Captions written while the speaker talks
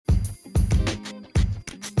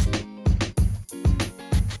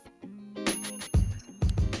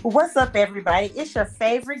What's up, everybody? It's your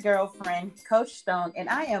favorite girlfriend, Coach Stone, and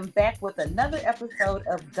I am back with another episode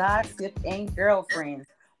of Gossip and Girlfriends,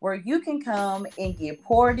 where you can come and get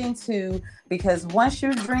poured into because once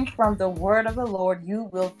you drink from the word of the Lord, you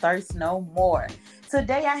will thirst no more.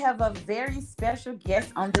 Today, I have a very special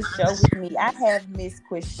guest on the show with me. I have Miss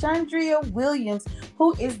Quishandria Williams,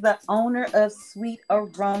 who is the owner of Sweet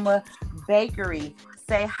Aroma Bakery.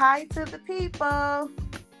 Say hi to the people.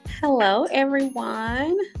 Hello,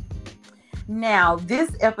 everyone. Now,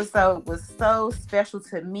 this episode was so special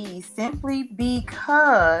to me simply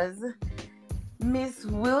because Miss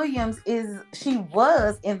Williams she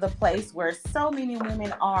was in the place where so many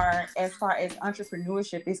women are as far as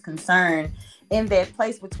entrepreneurship is concerned, in that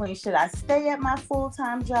place between should I stay at my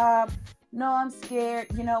full-time job? No, I'm scared.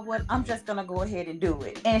 You know what? I'm just gonna go ahead and do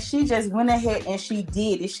it. And she just went ahead and she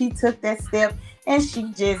did it. She took that step and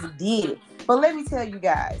she just did it. But let me tell you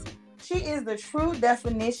guys, she is the true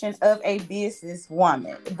definition of a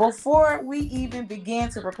businesswoman. Before we even began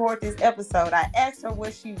to record this episode, I asked her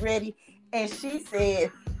was she ready, and she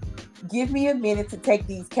said, "Give me a minute to take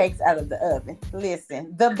these cakes out of the oven."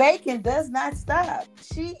 Listen, the baking does not stop.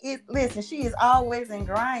 She is always in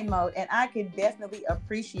grind mode, and I can definitely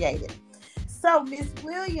appreciate it. So, Miss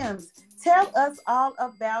Williams, tell us all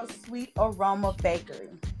about Sweet Aroma Bakery.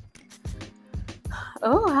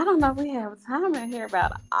 Oh, I don't know if we have time to hear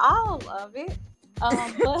about all of it.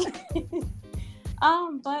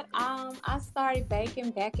 But I started baking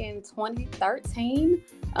back in 2013.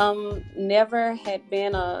 Never had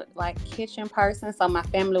been a kitchen person, so my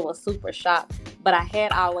family was super shocked. But I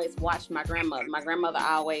had always watched my grandmother. My grandmother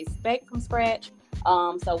always baked from scratch.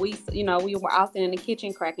 So we were often in the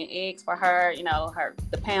kitchen cracking eggs for her.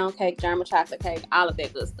 The pound cake, German chocolate cake, all of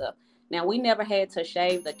that good stuff. Now, we never had to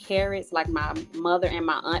shave the carrots like my mother and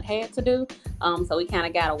my aunt had to do. So we kind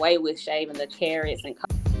of got away with shaving the carrots and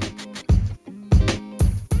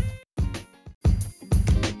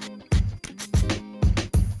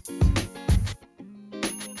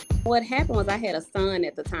what happened was I had a son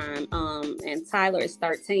at the time, and Tyler is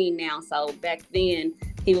 13 now. So back then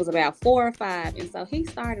he was about 4 or 5. And so he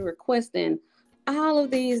started requesting all of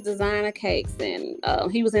these designer cakes, and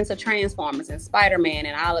he was into Transformers and Spider-Man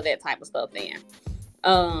and all of that type of stuff then.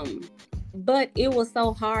 But it was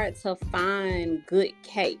so hard to find good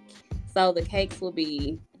cake. So the cakes would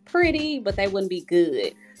be pretty, but they wouldn't be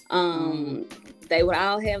good. They would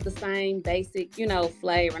all have the same basic,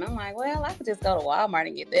 flavor. And I'm like, well, I could just go to Walmart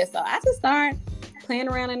and get this. So I just started playing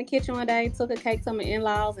around in the kitchen one day, took a cake to my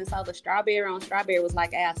in-laws, and so the strawberry on strawberry was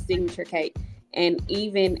like our signature cake. And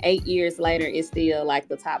even 8 years later, it's still like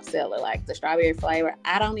the top seller, like the strawberry flavor.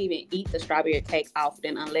 I don't even eat the strawberry cake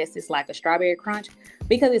often unless it's like a strawberry crunch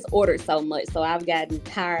because it's ordered so much. So I've gotten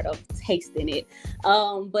tired of tasting it.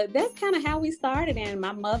 But that's kind of how we started. And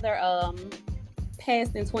my mother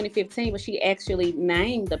passed in 2015, but she actually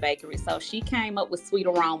named the bakery. So she came up with Sweet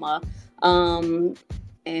Aroma. And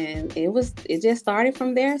it just started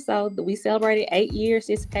from there. So we celebrated 8 years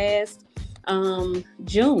this past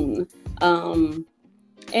June. And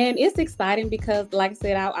it's exciting because, like I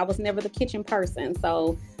said, I was never the kitchen person.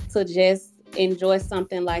 So to just enjoy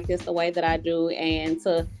something like this the way that I do, and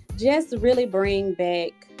to just really bring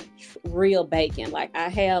back real baking. Like, I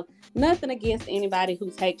have nothing against anybody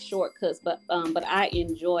who takes shortcuts, but I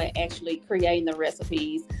enjoy actually creating the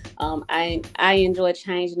recipes. I enjoy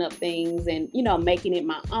changing up things and, making it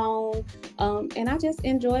my own. And I just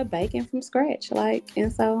enjoy baking from scratch.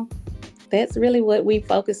 And so that's really what we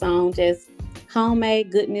focus on, just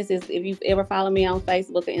homemade goodness. If you've ever followed me on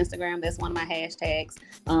Facebook or Instagram, that's one of my hashtags.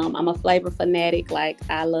 I'm a flavor fanatic.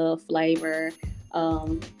 I love flavor.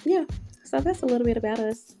 So that's a little bit about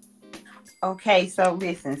us. Okay, so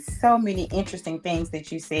listen, so many interesting things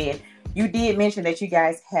that you said. You did mention that you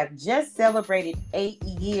guys have just celebrated 8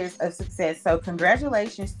 years of success. So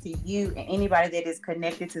congratulations to you and anybody that is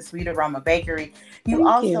connected to Sweet Aroma Bakery. You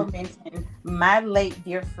also mentioned my late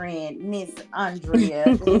dear friend, Miss Andrea.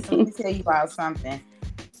 Listen, let me tell you about something.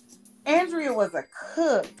 Andrea was a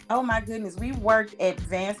cook. Oh my goodness. We worked at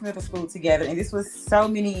Vance Middle School together, and this was so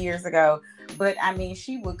many years ago. But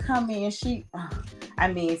she would come in,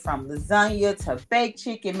 from lasagna to baked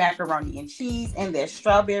chicken, macaroni and cheese, and their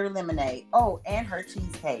strawberry lemonade. Oh, and her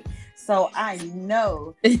cheesecake. So I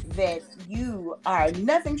know that you are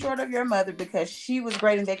nothing short of your mother because she was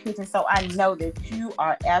great in that kitchen. So I know that you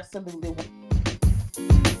are absolutely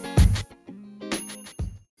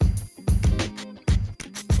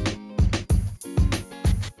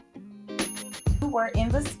were in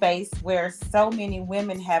the space where so many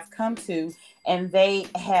women have come to, and they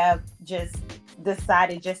have just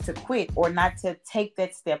decided just to quit or not to take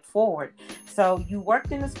that step forward. So you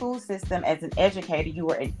worked in the school system as an educator. You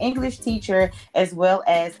were an English teacher as well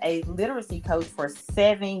as a literacy coach for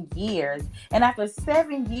 7 years. And after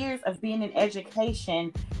 7 years of being in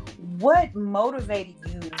education, what motivated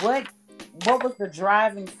you? What was the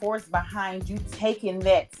driving force behind you taking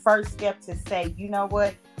that first step to say, you know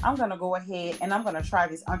what, I'm going to go ahead and I'm going to try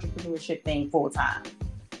this entrepreneurship thing full time?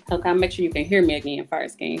 Okay, make sure you can hear me again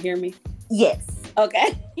first. Can you hear me? Yes.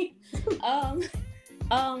 Okay.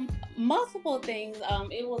 Multiple things.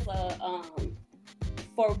 It was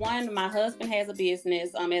for one, my husband has a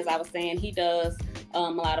business. As I was saying, he does a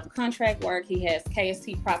lot of contract work. He has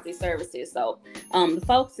KST Property Services. So the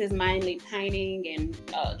focus is mainly painting and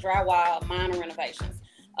drywall, minor renovations.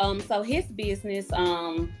 So his business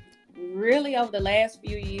really over the last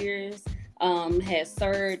few years has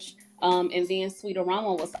surged. And then Sweet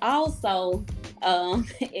Aroma was also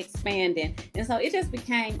expanding. And so it just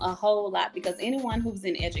became a whole lot, because anyone who's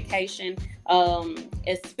in education,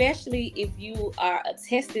 especially if you are a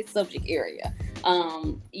tested subject area,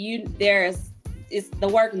 the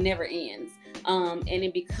work never ends. And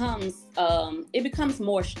it becomes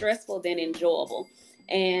more stressful than enjoyable.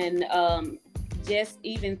 And just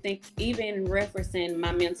even referencing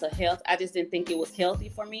my mental health, I just didn't think it was healthy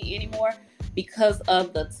for me anymore, because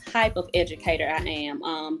of the type of educator I am.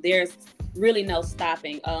 There's really no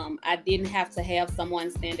stopping. I didn't have to have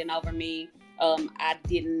someone standing over me. I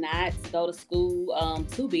did not go to school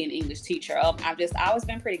to be an English teacher. I've just always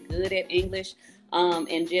been pretty good at English.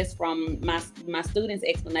 And just from my students'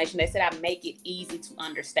 explanation, they said I make it easy to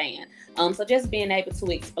understand. So just being able to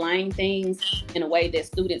explain things in a way that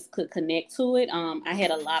students could connect to it, I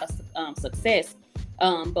had a lot of success.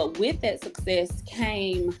 But with that success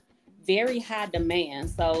came very high demand.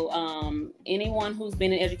 So anyone who's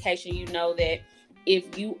been in education, you know that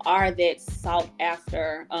if you are that sought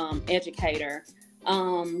after educator,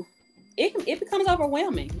 it becomes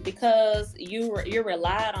overwhelming, because you're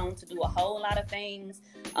relied on to do a whole lot of things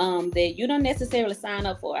that you don't necessarily sign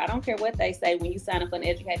up for. I don't care what they say when you sign up for an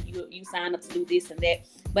educator, you sign up to do this and that.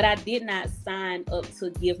 But I did not sign up to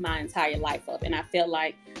give my entire life up, and I felt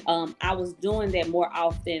like I was doing that more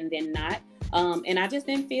often than not. And I just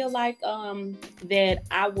didn't feel like that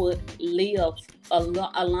I would live a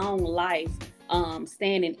long life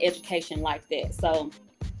staying in education like that. So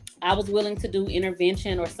I was willing to do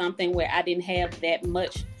intervention or something where I didn't have that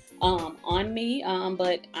much on me,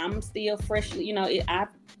 but I'm still freshly,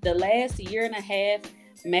 the last year and a half,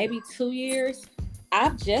 maybe 2 years,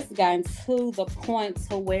 I've just gotten to the point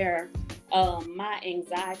to where my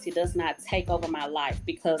anxiety does not take over my life,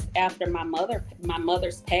 because after my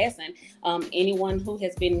mother's passing, anyone who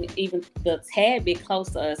has been even the tad bit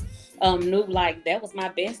close to us knew like that was my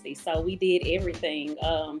bestie. So we did everything.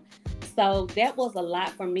 So that was a lot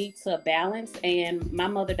for me to balance. And my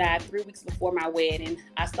mother died 3 weeks before my wedding.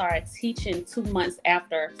 I started teaching 2 months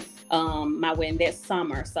after my wedding that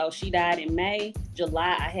summer. So she died in May.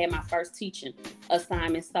 July, I had my first teaching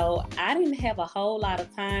assignment. So I didn't have a whole lot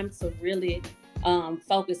of time to really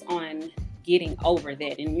focus on getting over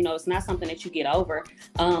that. And, it's not something that you get over.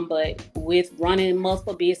 But with running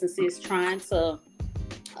multiple businesses, trying to,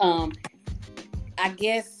 I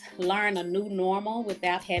guess, learn a new normal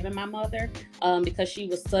without having my mother, because she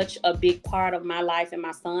was such a big part of my life and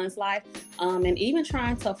my son's life, and even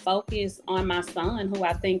trying to focus on my son, who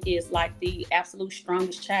I think is like the absolute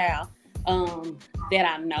strongest child that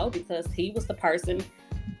I know, because he was the person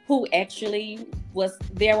who actually was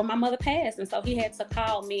there when my mother passed, and so he had to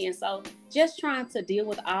call me. And so just trying to deal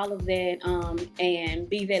with all of that, and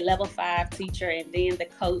be that level 5 teacher, and then the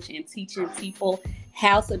coach, and teaching people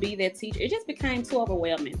how to be that teacher, it just became too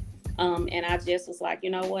overwhelming. And I just was like, you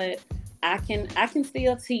know what, I can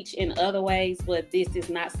still teach in other ways, but this is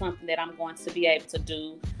not something that I'm going to be able to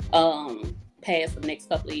do past the next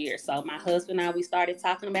couple of years. So my husband and I, we started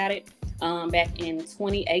talking about it back in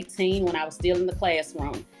 2018 when I was still in the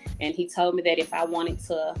classroom. And he told me that if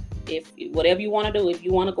whatever you want to do, if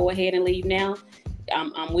you want to go ahead and leave now,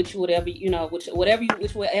 I'm with you, whichever way you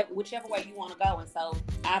want to go. And so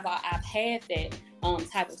I've had that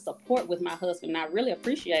type of support with my husband, and I really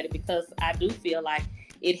appreciate it, because I do feel like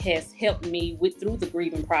it has helped me through the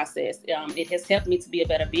grieving process. It has helped me to be a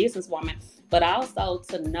better businesswoman, but also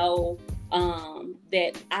to know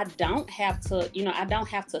that I don't have to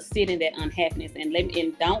sit in that unhappiness. And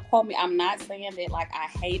don't quote me, I'm not saying that like I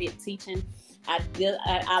hated teaching.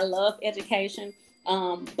 I love education.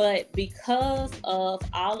 But because of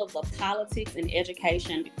all of the politics in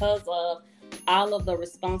education, because of all of the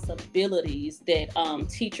responsibilities that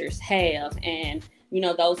teachers have, and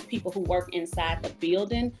those people who work inside the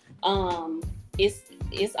building,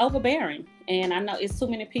 it's overbearing, and I know it's too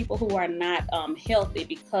many people who are not healthy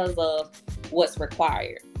because of what's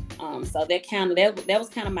required. So that was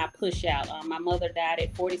kind of my push out. My mother died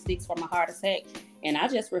at 46 from a heart attack, and I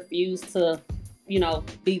just refused to,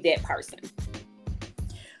 be that person.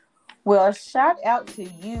 Well, shout out to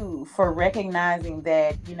you for recognizing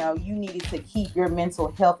that, you needed to keep your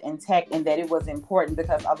mental health intact and that it was important,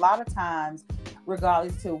 because a lot of times,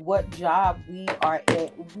 regardless to what job we are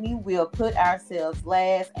at, we will put ourselves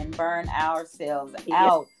last and burn ourselves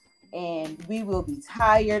out. And we will be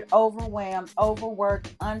tired, overwhelmed,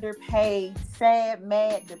 overworked, underpaid, sad,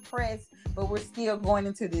 mad, depressed, but we're still going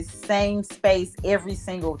into this same space every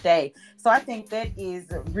single day. So I think that is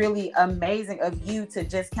really amazing of you to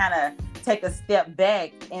just kind of take a step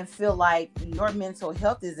back and feel like your mental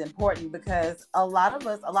health is important, because a lot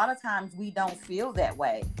of times we don't feel that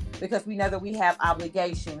way because we know that we have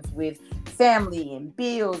obligations with family and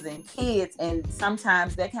bills and kids, and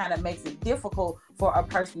sometimes that kind of makes it difficult for a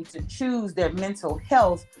person to choose their mental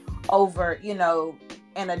health over,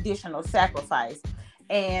 an additional sacrifice.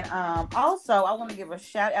 And also, I want to give a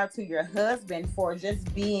shout out to your husband for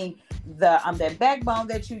just being that backbone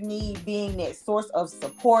that you need, being that source of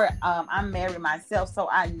support. I'm married myself, so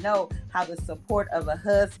I know how the support of a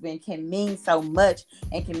husband can mean so much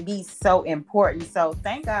and can be so important. So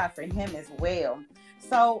thank God for him as well.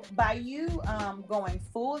 So by you going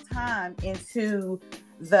full time into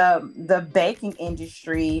the baking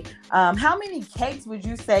industry, how many cakes would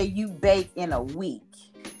you say you bake in a week?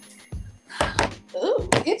 Ooh,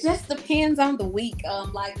 it just depends on the week.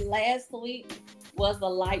 Like last week was a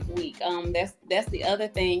light week. That's the other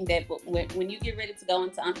thing, that when you get ready to go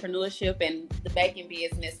into entrepreneurship and the baking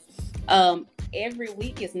business, every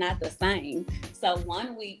week is not the same. So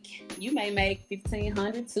one week you may make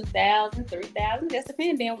 1,500, 2,000, 3,000, just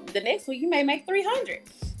depending. The next week you may make 300.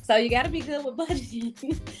 So you got to be good with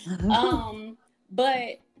budgeting.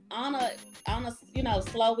 But on a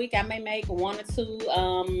slow week I may make 1 or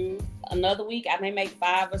 2. Another week I may make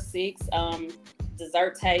 5 or 6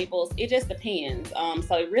 dessert tables. It just depends.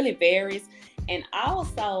 So it really varies. And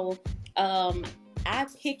also I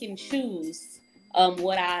pick and choose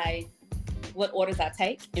what orders I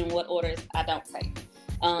take and what orders I don't take.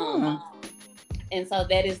 And so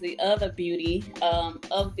that is the other beauty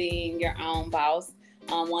of being your own boss.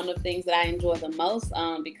 One of the things that I enjoy the most,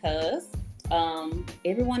 because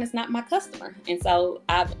everyone is not my customer. And so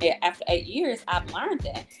after 8 years, I've learned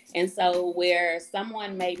that. And so where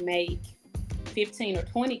someone may make 15 or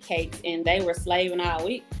 20 cakes and they were slaving all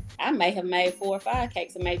week, I may have made 4 or 5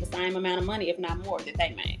 cakes and made the same amount of money, if not more, that they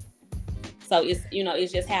made. So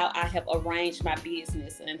it's just how I have arranged my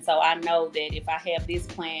business. And so I know that if I have this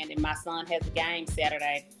planned and my son has a game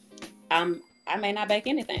Saturday, I may not bake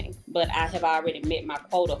anything, but I have already met my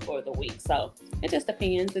quota for the week. So it just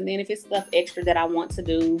depends. And then if it's stuff extra that I want to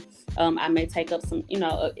do, I may take up some,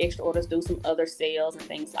 extra orders, do some other sales and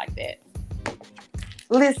things like that.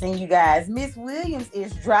 Listen, you guys, Miss Williams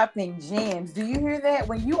is dropping gems. Do you hear that?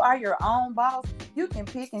 When you are your own boss, you can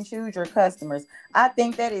pick and choose your customers. I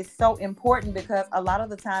think that is so important, because a lot of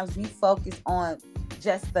the times we focus on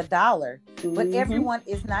just the dollar, but everyone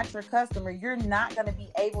is not your customer. You're not going to be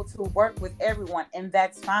able to work with everyone, and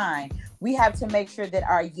that's fine. We have to make sure that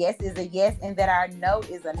our yes is a yes and that our no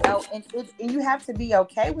is a no, and you have to be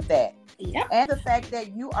okay with that. Yep. And the fact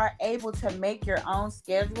that you are able to make your own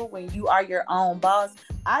schedule when you are your own boss,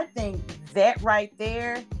 I think that right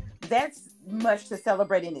there, that's much to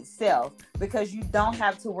celebrate in itself, because you don't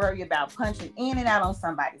have to worry about punching in and out on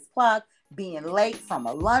somebody's clock, being late from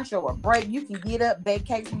a lunch or a break. You can get up, bake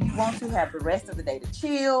cakes when you want to, have the rest of the day to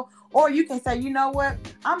chill. Or you can say, you know what?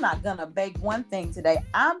 I'm not going to bake one thing today.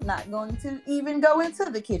 I'm not going to even go into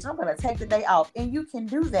the kitchen. I'm going to take the day off. And you can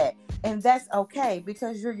do that. And that's okay,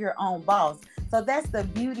 because you're your own boss. So that's the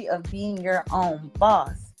beauty of being your own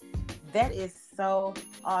boss. That is so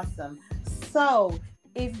awesome. So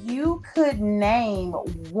if you could name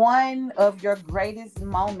one of your greatest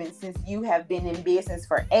moments since you have been in business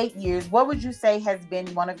for 8 years, what would you say has been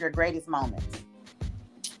one of your greatest moments?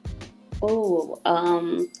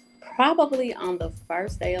 Probably on the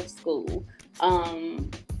first day of school,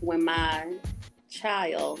 when my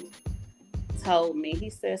child told me, he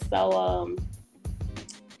said, so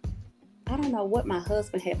I don't know what my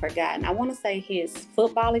husband had forgotten. I want to say his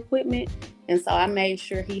football equipment. And so I made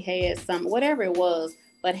sure he had some, whatever it was.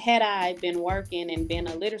 But had I been working and been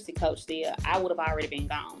a literacy coach there, I would have already been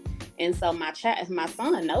gone. And so my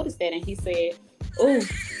son noticed that, and he said, "Oh,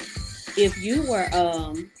 if you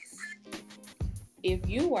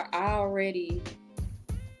were already,"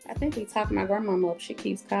 I think we talked my grandmama up. She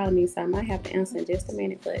keeps calling me, so I might have to answer in just a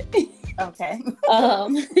minute. But Okay.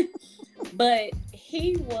 Um, but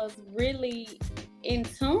he was really in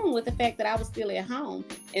tune with the fact that I was still at home.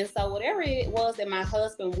 And so whatever it was that my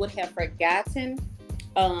husband would have forgotten,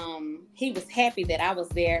 he was happy that I was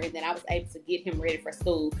there and that I was able to get him ready for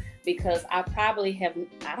school, because I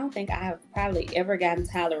don't think I have probably ever gotten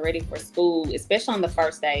Tyler ready for school, especially on the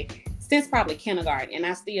first day, since probably kindergarten. And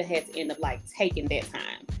I still had to end up like taking that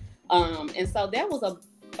time. And so that was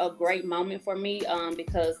a great moment for me,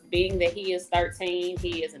 because being that he is 13,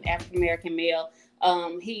 he is an African American male.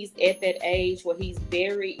 He's at that age where he's at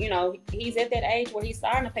that age where he's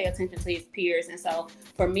starting to pay attention to his peers. And so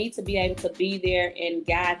for me to be able to be there and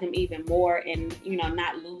guide him even more and,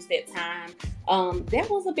 not lose that time, that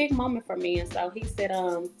was a big moment for me. And so he said,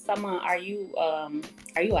 "Someone, are you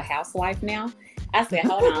a housewife now?" I said,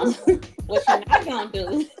 "Hold on. What you're not going to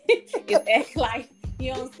do is act like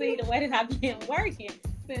you don't see the way that I've been working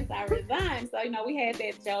since I resigned." So, we had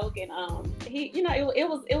that joke, and it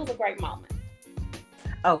was a great moment.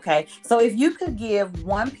 Okay. So if you could give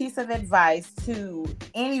one piece of advice to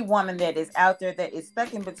any woman that is out there that is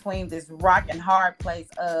stuck in between this rock and hard place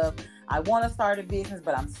of, I want to start a business,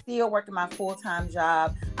 but I'm still working my full-time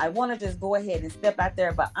job. I want to just go ahead and step out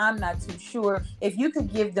there, but I'm not too sure. If you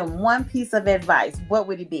could give them one piece of advice, what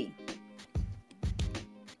would it be?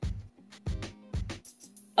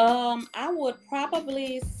 I would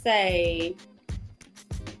probably say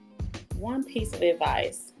one piece of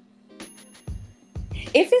advice.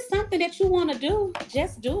 If it's something that you want to do,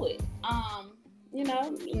 just do it.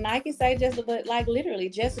 Nike say literally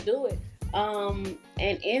just do it. And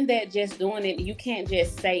in that just doing it, you can't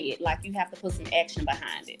just say it. Like, you have to put some action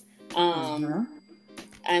behind it.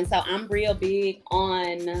 And so I'm real big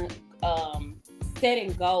on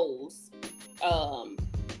setting goals.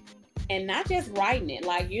 And not just writing it.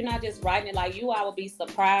 Like, you're not just writing it. Like, I will be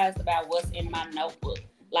surprised about what's in my notebook.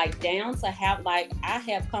 Like, down to how, like, I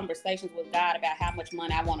have conversations with God about how much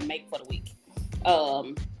money I want to make for the week.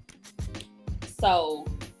 So,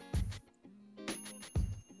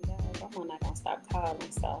 guys, I'm not going to stop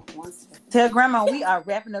calling. So, once. Tell Grandma we are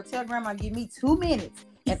wrapping up. Tell Grandma, give me 2 minutes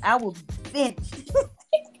and I will be finished.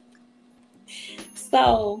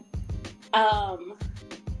 So,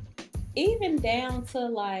 even down to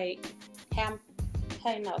like, Kevin's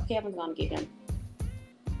going to get him.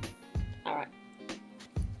 All right.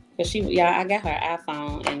 Cause I got her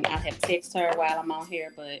iPhone and I have texted her while I'm on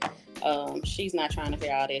here, but she's not trying to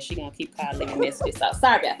hear all that. She's gonna keep calling me messages. So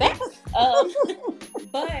sorry about that.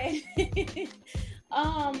 But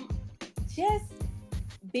just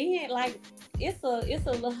being like, it's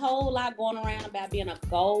a whole lot going around about being a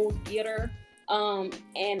goal getter.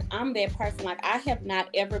 And I'm that person. Like, I have not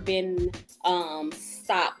ever been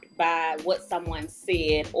stopped by what someone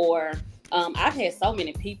said, or I've had so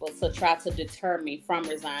many people to try to deter me from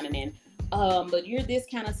resigning. And but you're this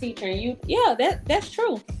kind of teacher, and that's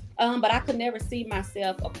true. But I could never see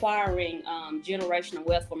myself acquiring generational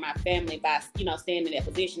wealth for my family by staying in that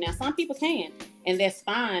position. Now, some people can, and that's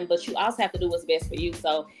fine. But you also have to do what's best for you.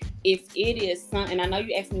 So if it is something, and I know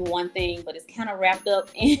you asked me one thing, but it's kind of wrapped up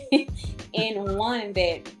in one,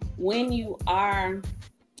 that when you are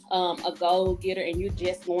a goal getter and you're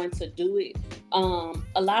just going to do it,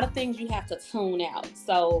 a lot of things you have to tune out.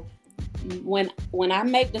 So when I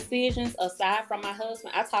make decisions aside from my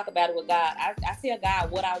husband, I talk about it with God. I tell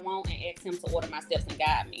God what I want and ask him to order my steps and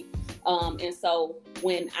guide me. And so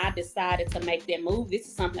when I decided to make that move, this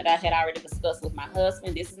is something that I had already discussed with my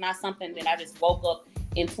husband. This is not something that I just woke up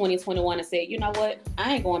in 2021 and said, you know what,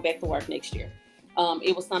 I ain't going back to work next year.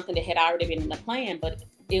 It was something that had already been in the plan, but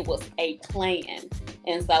it was a plan.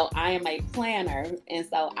 And so I am a planner. And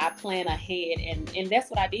so I plan ahead, and that's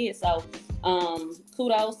what I did. So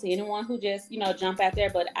kudos to anyone who just, jump out there.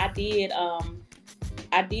 But I did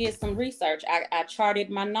some research. I charted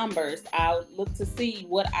my numbers. I looked to see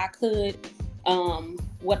what I could,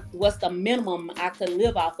 what's the minimum I could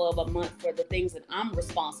live off of a month for the things that I'm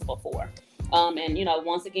responsible for. And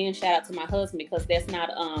once again, shout out to my husband, because that's not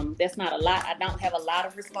a lot. I don't have a lot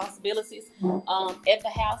of responsibilities at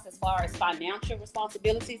the house as far as financial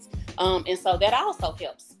responsibilities. And so that also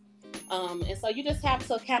helps. And so you just have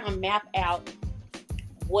to kind of map out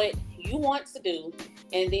what you want to do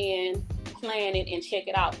and then plan it and check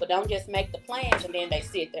it out. But don't just make the plans and then they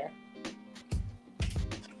sit there.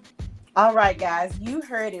 All right, guys, you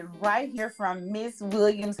heard it right here from Miss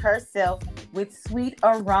Williams herself with Sweet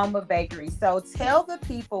Aroma Bakery. So tell the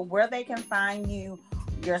people where they can find you,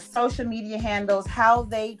 your social media handles, how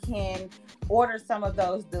they can order some of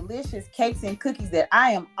those delicious cakes and cookies that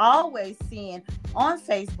I am always seeing on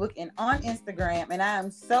Facebook and on Instagram. And I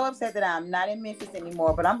am so upset that I'm not in Memphis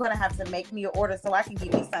anymore, but I'm going to have to make me an order so I can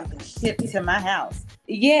get me something shipped to my house.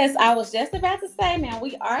 Yes, I was just about to say, now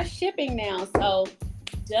we are shipping now. So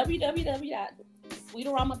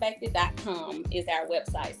www.sweetaromabakery.com is our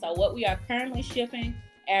website. So what we are currently shipping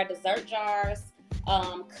are dessert jars,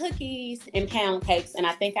 cookies, and pound cakes. And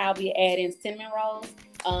I think I'll be adding cinnamon rolls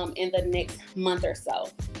in the next month or so.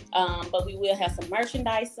 But we will have some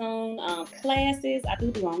merchandise soon, classes. I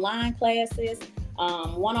do online classes,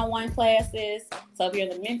 one-on-one classes. So if you're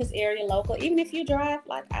in the Memphis area, local, even if you drive,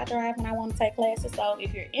 like I drive and I want to take classes. So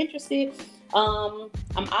if you're interested, I'm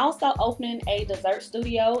also opening a dessert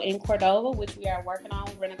studio in Cordova, which we are working on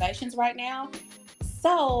renovations right now.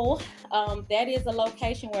 So that is a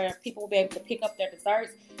location where people will be able to pick up their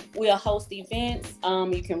desserts. We'll host events.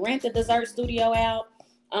 You can rent the dessert studio out.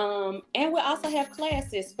 And we'll also have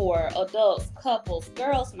classes for adults, couples,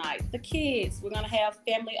 girls' night, the kids. We're going to have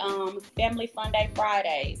family fun day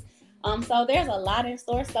Fridays. So there's a lot in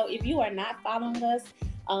store. So if you are not following us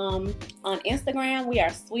on Instagram, we are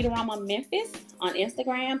Sweet Aroma Memphis on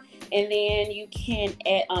Instagram. And then you can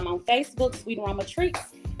add on Facebook, Sweet Aroma Treats,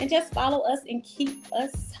 and just follow us and keep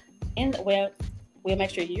us in the, we'll make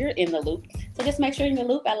sure you're in the loop. So just make sure you're in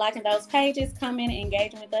the loop by liking those pages, commenting,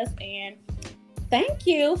 engaging with us, and thank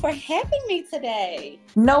you for having me today.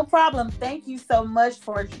 No problem. Thank you so much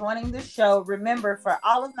for joining the show. Remember, for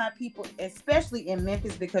all of my people, especially in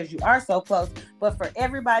Memphis, because you are so close, but for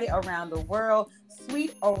everybody around the world,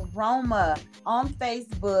 Sweet Aroma on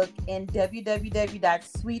Facebook and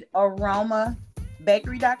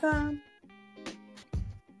www.sweetaromabakery.com.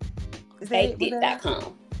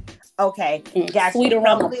 Baked.com. Okay. Gotcha.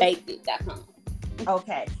 SweetAromaBaked.com.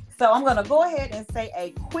 Okay. So I'm going to go ahead and say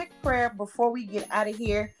a quick prayer before we get out of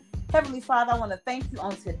here. Heavenly Father, I want to thank you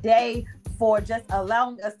on today for just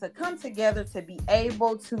allowing us to come together to be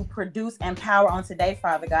able to produce and power on today,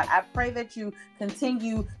 Father God. I pray that you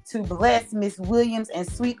continue to bless Miss Williams and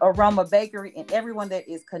Sweet Aroma Bakery and everyone that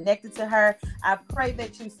is connected to her. I pray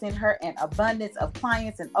that you send her an abundance of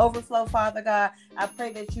clients and overflow, Father God. I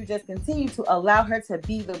pray that you just continue to allow her to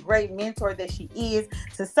be the great mentor that she is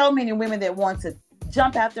to so many women that want to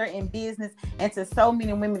jump out there in business, and to so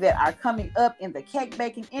many women that are coming up in the cake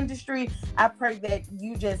baking industry. I pray that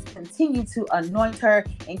you just continue to anoint her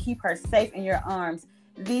and keep her safe in your arms.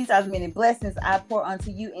 These are the many blessings I pour unto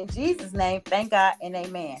you in Jesus' name. Thank God and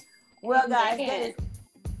amen. Well, guys, that is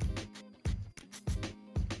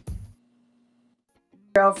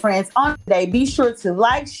girlfriends on today. Be sure to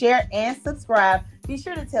like, share, and subscribe. Be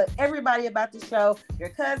sure to tell everybody about the show, your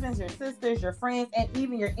cousins, your sisters, your friends, and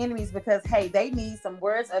even your enemies, because, hey, they need some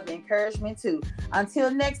words of encouragement too.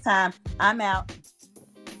 Until next time, I'm out.